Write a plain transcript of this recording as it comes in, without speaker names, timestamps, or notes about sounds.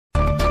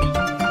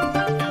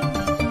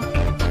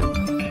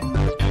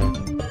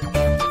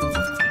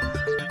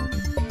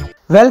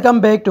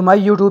Welcome back to my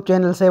YouTube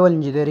channel Civil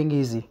Engineering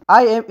Easy.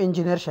 I am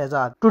Engineer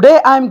Shahzad. Today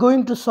I am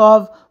going to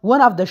solve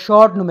one of the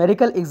short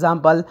numerical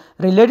example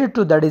related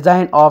to the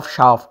design of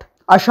shaft.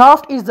 A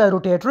shaft is the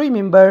rotatory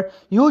member,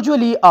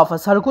 usually of a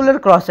circular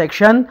cross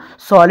section,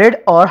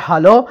 solid or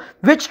hollow,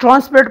 which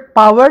transmit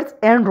powers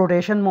and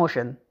rotation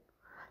motion.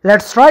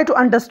 Let's try to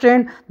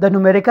understand the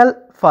numerical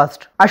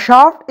first. A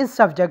shaft is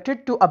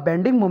subjected to a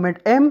bending moment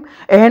M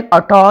and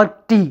a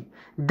torque T.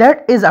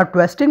 That is a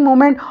twisting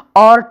moment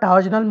or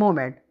torsional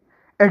moment.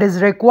 It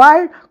is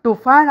required to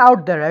find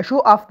out the ratio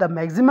of the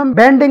maximum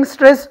bending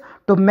stress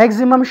to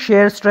maximum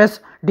shear stress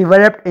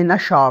developed in a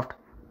shaft.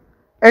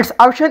 Its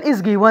option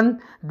is given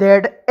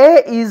that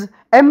A is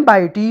M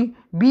by T,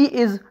 B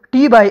is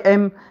T by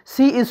M,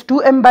 C is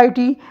 2M by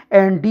T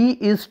and D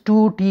is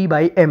 2T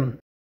by M.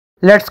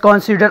 Let's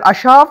consider a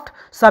shaft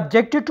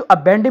subjected to a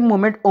bending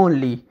moment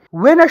only.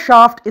 When a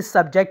shaft is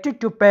subjected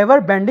to power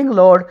bending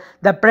load,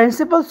 the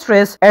principal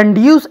stress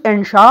induced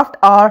in shaft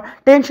are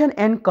tension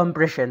and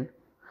compression.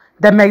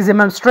 The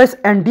maximum stress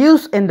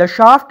induced in the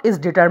shaft is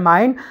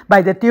determined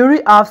by the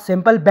theory of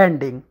simple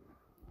bending.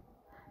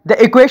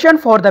 The equation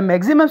for the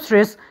maximum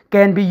stress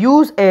can be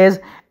used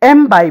as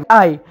M by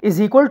I is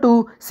equal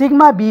to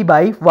sigma B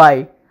by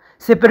Y.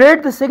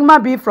 Separate the sigma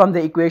B from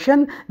the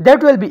equation,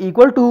 that will be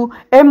equal to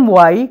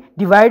My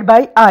divided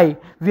by I,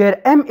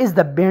 where M is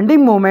the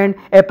bending moment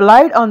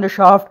applied on the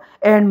shaft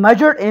and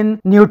measured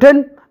in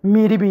Newton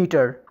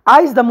millimeter.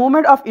 I is the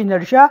moment of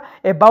inertia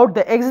about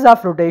the axis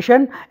of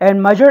rotation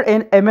and measured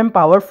in mm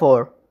power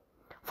 4.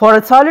 For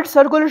a solid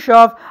circular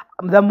shaft,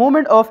 the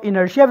moment of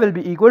inertia will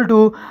be equal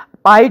to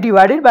pi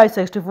divided by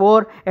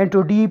 64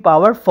 into d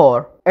power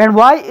 4. And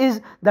y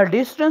is the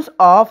distance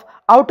of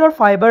outer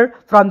fiber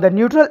from the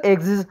neutral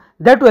axis,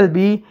 that will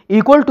be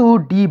equal to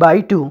d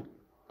by 2.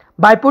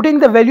 By putting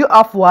the value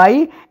of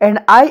y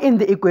and I in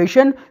the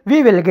equation,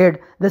 we will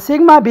get the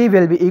sigma b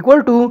will be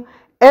equal to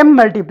m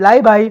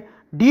multiplied by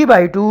d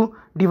by 2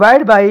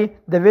 divided by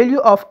the value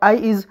of I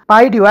is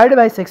pi divided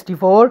by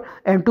 64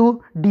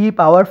 into d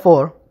power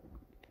 4.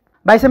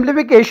 By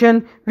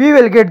simplification, we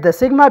will get the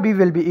sigma b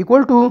will be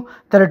equal to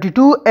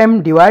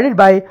 32m divided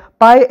by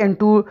pi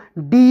into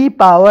d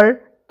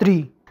power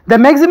 3. The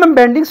maximum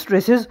bending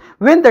stresses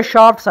when the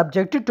shaft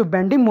subjected to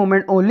bending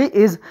moment only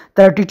is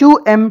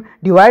 32m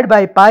divided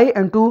by pi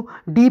into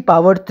d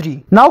power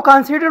 3. Now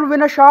consider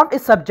when a shaft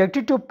is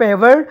subjected to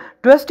power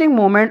twisting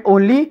moment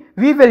only,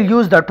 we will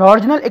use the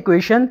torsional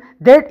equation,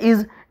 that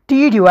is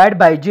T divided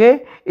by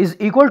J is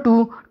equal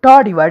to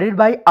tau divided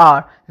by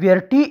R, where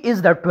T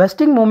is the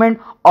twisting moment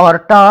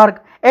or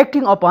torque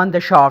acting upon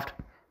the shaft,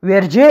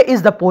 where J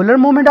is the polar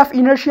moment of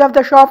inertia of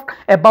the shaft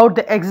about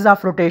the axis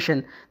of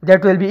rotation,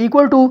 that will be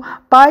equal to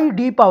pi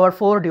d power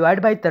 4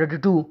 divided by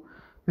 32,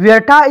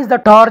 where tau is the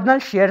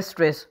torsional shear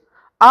stress.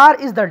 R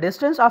is the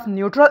distance of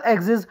neutral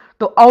axis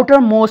to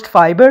outermost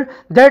fiber,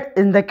 that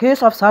in the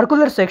case of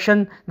circular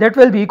section, that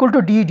will be equal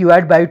to d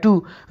divided by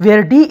 2,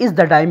 where d is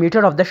the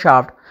diameter of the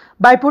shaft.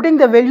 By putting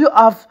the value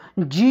of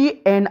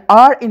G and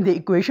R in the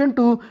equation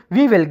 2,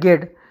 we will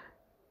get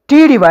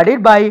T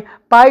divided by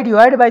pi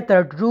divided by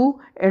 32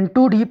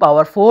 into d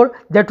power 4,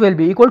 that will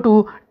be equal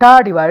to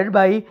tau divided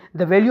by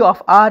the value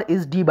of R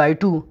is d by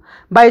 2.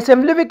 By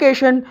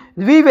simplification,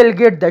 we will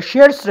get the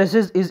shear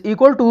stresses is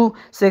equal to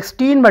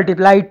 16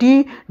 multiply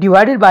T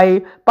divided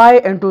by pi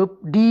into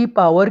d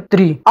power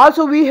 3.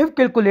 Also, we have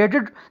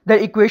calculated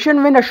the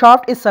equation when a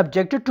shaft is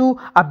subjected to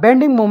a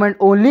bending moment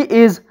only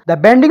is the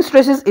bending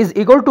stresses is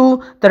equal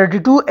to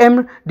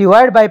 32m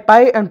divided by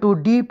pi into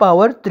d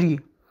power 3.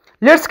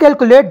 Let's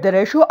calculate the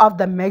ratio of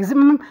the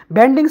maximum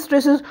bending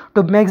stresses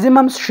to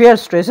maximum shear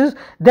stresses,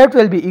 that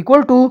will be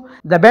equal to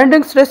the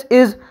bending stress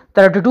is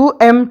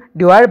 32m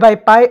divided by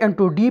pi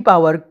into d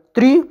power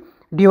 3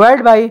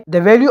 divided by the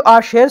value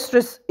of shear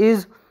stress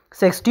is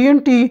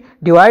 16t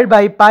divided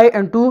by pi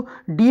into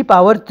d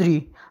power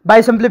 3. By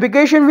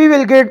simplification, we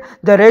will get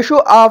the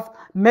ratio of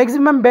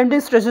maximum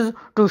bending stresses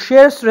to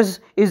shear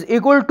stress is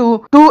equal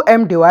to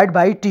 2m divided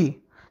by t.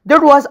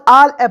 That was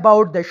all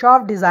about the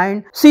shaft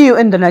design. See you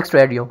in the next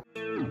video.